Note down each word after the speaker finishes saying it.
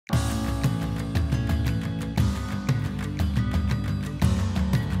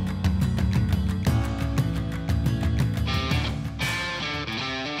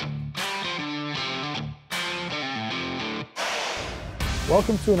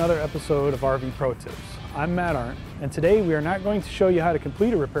Welcome to another episode of RV Pro Tips. I'm Matt Arndt, and today we are not going to show you how to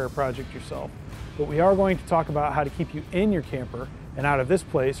complete a repair project yourself, but we are going to talk about how to keep you in your camper and out of this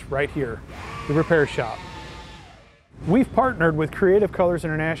place right here, the repair shop. We've partnered with Creative Colors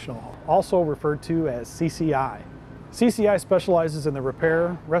International, also referred to as CCI. CCI specializes in the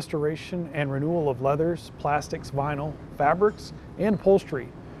repair, restoration, and renewal of leathers, plastics, vinyl, fabrics, and upholstery.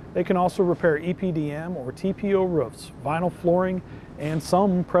 They can also repair EPDM or TPO roofs, vinyl flooring, and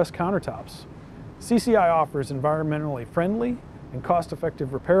some pressed countertops. CCI offers environmentally friendly and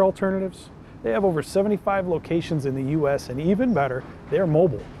cost-effective repair alternatives. They have over 75 locations in the US, and even better, they are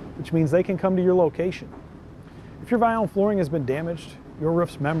mobile, which means they can come to your location. If your vinyl flooring has been damaged, your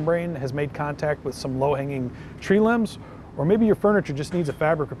roof's membrane has made contact with some low-hanging tree limbs, or maybe your furniture just needs a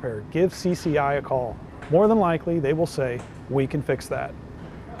fabric repair, give CCI a call. More than likely, they will say, "We can fix that."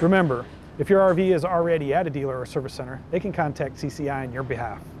 Remember, if your RV is already at a dealer or service center, they can contact CCI on your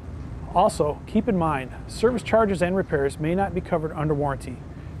behalf. Also, keep in mind, service charges and repairs may not be covered under warranty.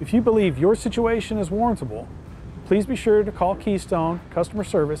 If you believe your situation is warrantable, please be sure to call Keystone customer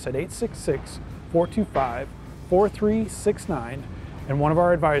service at 866-425-4369, and one of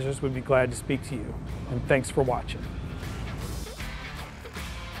our advisors would be glad to speak to you. And thanks for watching.